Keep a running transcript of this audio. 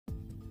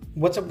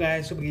What's up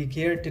guys, Supergeek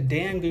here.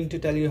 Today I'm going to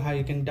tell you how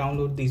you can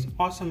download these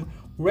awesome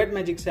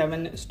RedMagic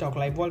 7 stock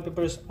live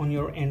wallpapers on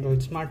your Android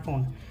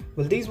smartphone.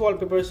 Well, these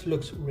wallpapers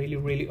looks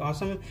really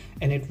awesome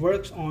and it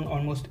works on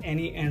almost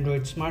any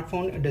Android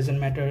smartphone. It doesn't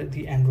matter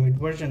the Android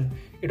version.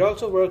 It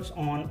also works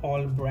on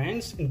all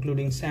brands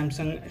including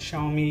Samsung,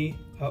 Xiaomi,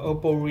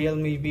 Oppo,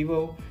 Realme,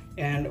 Vivo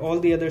and all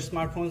the other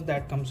smartphones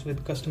that comes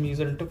with custom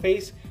user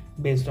interface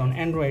based on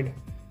Android.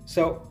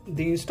 So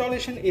the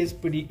installation is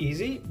pretty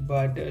easy,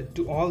 but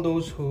to all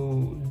those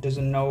who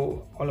doesn't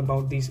know all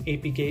about these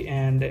APK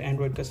and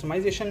Android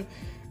customization,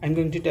 I'm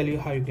going to tell you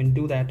how you can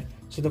do that.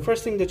 So the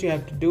first thing that you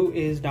have to do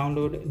is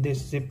download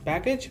this zip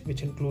package,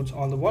 which includes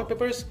all the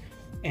wallpapers.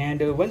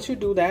 And once you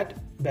do that,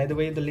 by the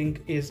way, the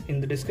link is in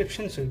the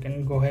description, so you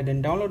can go ahead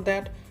and download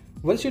that.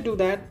 Once you do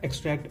that,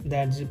 extract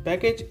that zip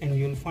package and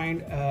you'll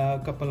find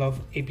a couple of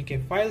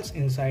APK files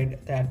inside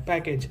that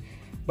package.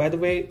 By the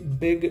way,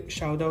 big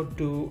shout out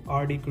to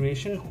RD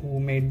Creation who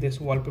made this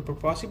wallpaper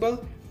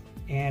possible,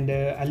 and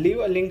I'll leave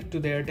a link to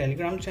their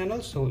Telegram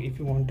channel, so if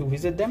you want to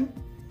visit them.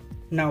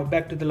 Now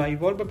back to the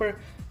live wallpaper.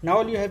 Now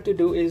all you have to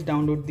do is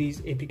download these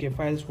APK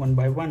files one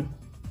by one.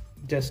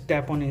 Just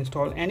tap on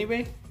install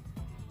anyway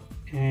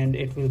and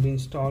it will be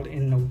installed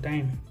in no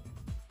time.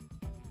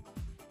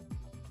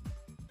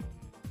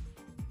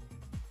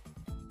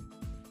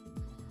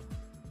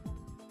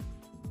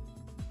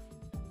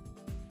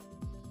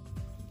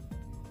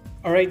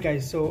 Alright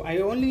guys, so I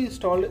only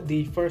installed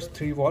the first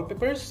 3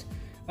 wallpapers.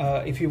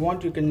 If you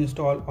want, you can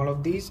install all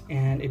of these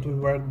and it will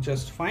work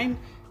just fine.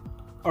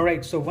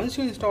 Alright, so once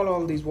you install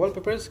all these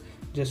wallpapers,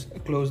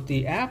 just close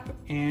the app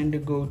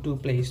and go to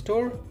Play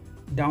Store,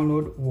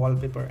 download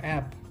wallpaper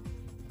app.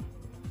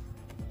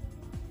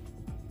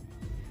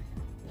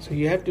 So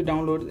you have to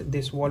download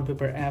this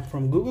wallpaper app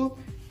from Google,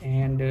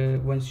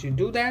 and once you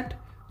do that,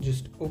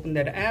 just open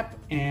that app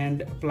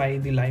and apply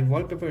the live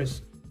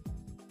wallpapers.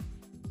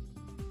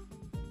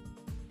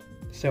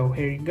 So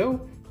here you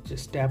go,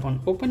 just tap on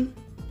open,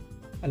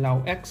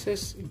 allow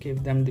access,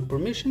 give them the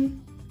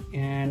permission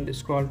and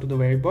scroll to the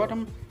very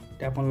bottom,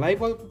 tap on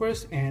live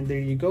wallpapers, and there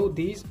you go.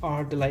 These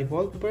are the live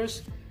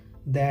wallpapers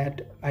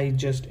that I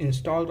just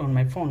installed on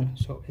my phone.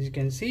 So as you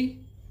can see,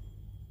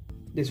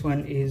 this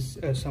one is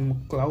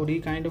some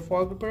cloudy kind of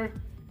wallpaper.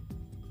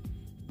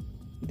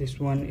 This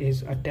one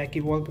is a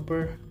tacky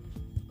wallpaper.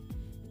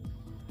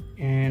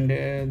 And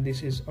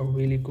this is a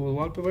really cool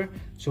wallpaper.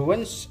 So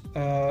once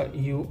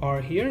you are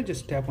here,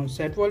 just tap on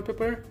set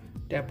wallpaper,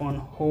 tap on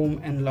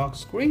home and lock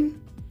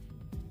screen,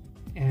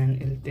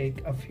 and it'll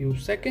take a few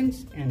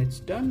seconds and it's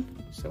done.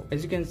 So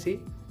as you can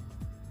see,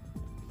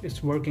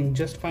 it's working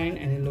just fine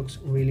and it looks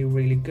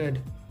really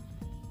good.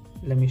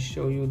 Let me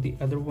show you the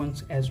other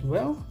ones as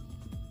well.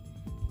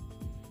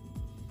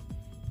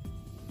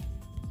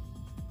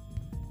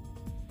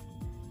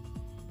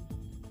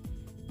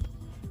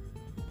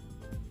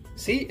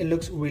 See, it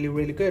looks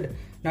really good.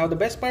 Now the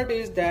best part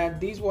is that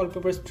these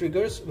wallpapers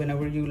triggers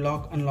whenever you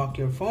unlock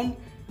your phone.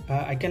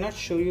 I cannot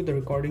show you, the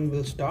recording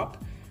will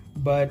stop,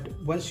 but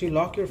once you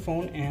lock your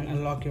phone and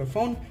unlock your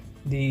phone,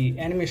 the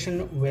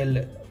animation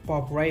will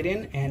pop right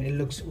in and it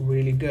looks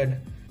really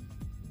good.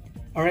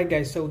 Alright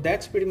guys, so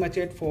that's pretty much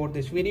it for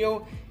this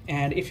video,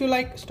 and if you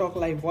like stock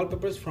live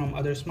wallpapers from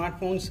other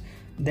smartphones,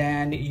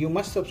 then you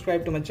must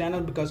subscribe to my channel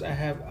because I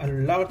have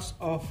lots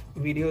of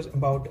videos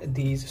about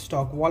these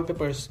stock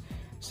wallpapers.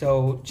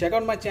 So check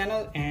out my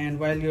channel, and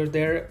while you're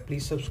there,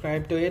 please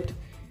subscribe to it,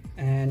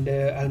 and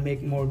I'll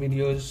make more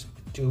videos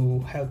to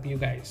help you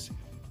guys.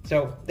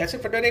 So that's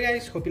it for today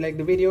guys. Hope you liked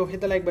the video.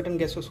 Hit the like button,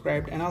 get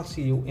subscribed, and I'll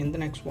see you in the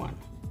next one.